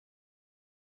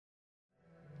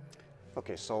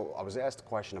Okay, so I was asked a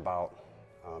question about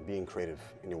being creative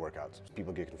in your workouts.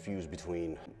 People get confused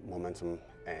between momentum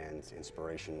and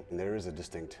inspiration, and there is a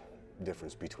distinct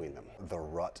difference between them. The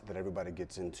rut that everybody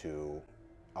gets into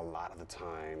a lot of the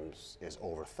times is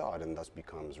overthought and thus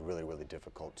becomes really, really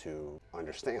difficult to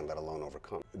understand, let alone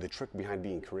overcome. The trick behind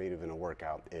being creative in a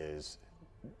workout is,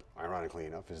 ironically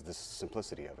enough, is the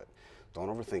simplicity of it. Don't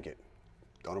overthink it.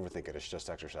 Don't overthink it, it's just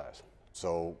exercise.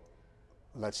 So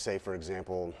let's say, for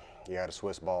example, you had a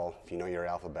Swiss ball. If you know your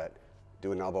alphabet,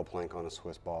 do an elbow plank on a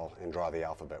Swiss ball and draw the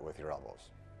alphabet with your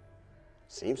elbows.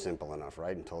 Seems simple enough,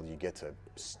 right? Until you get to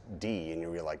D and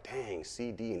you're like, dang,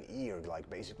 C, D, and E are like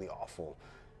basically awful.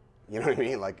 You know what I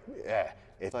mean? Like, yeah.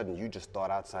 It's sudden you just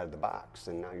thought outside the box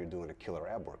and now you're doing a killer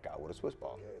ab workout with a Swiss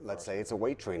ball. Let's say it's a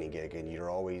weight training gig and you're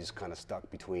always kind of stuck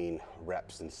between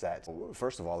reps and sets.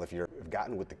 First of all, if you've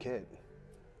gotten with the kid,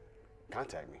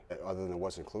 contact me. Other than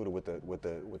what's included with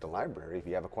the library, if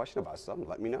you have a question about something,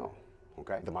 let me know.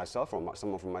 Okay? Myself or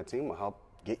someone from my team will help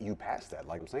get you past that.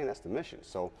 Like I'm saying, that's the mission.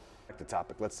 So, like the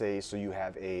topic. Let's say so you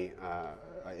have an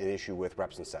issue with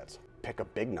reps and sets. Pick a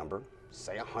big number,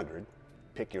 say 100.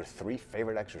 Pick your 3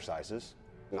 favorite exercises,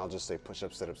 and I'll just say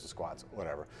push-ups, sit-ups, and squats,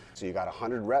 whatever. So you got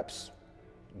 100 reps.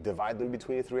 Divide them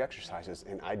between the 3 exercises,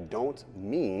 and I don't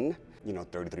mean,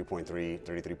 33.3,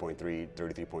 33.3,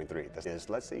 33.3. That is,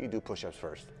 let's say you do push-ups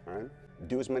first, all right?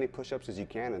 Do as many push-ups as you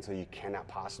can until you cannot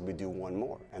possibly do one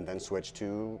more, and then switch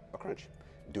to a crunch.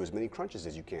 Do as many crunches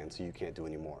as you can so you can't do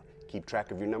any more. Keep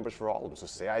track of your numbers for all of them. So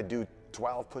say I do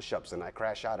 12 push-ups and I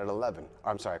crash out at 11.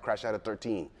 I'm sorry, I crash out at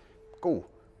 13. Cool.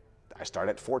 I start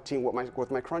at 14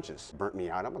 with my crunches. Burnt me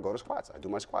out, I'm gonna go to squats. I do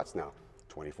my squats now.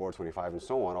 24, 25, and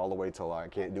so on, all the way till I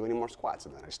can't do any more squats,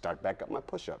 and then I start back up my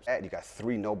push-ups. You got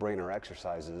 3 no-brainer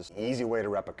exercises, easy way to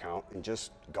rep a count, and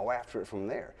just go after it from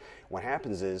there. What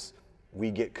happens is we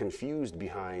get confused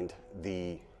behind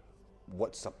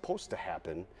what's supposed to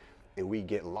happen, and we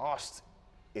get lost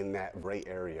in that gray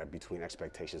area between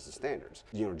expectations and standards.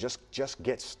 Just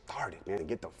get started, man, and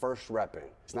get the first rep in.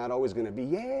 It's not always gonna be,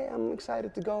 yeah, I'm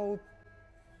excited to go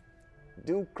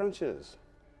do crunches.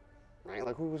 Right?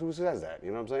 Like who says that? You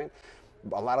know what I'm saying?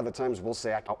 A lot of the times we'll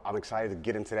say, I'm excited to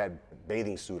get into that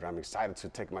bathing suit. I'm excited to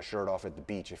take my shirt off at the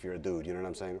beach if you're a dude. You know what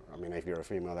I'm saying? I mean, if you're a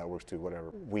female, that works too,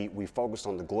 whatever. We focus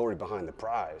on the glory behind the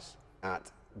prize,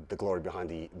 not the glory behind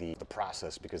the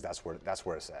process, because that's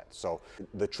where it's at. So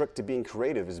the trick to being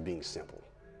creative is being simple,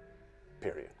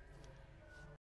 period.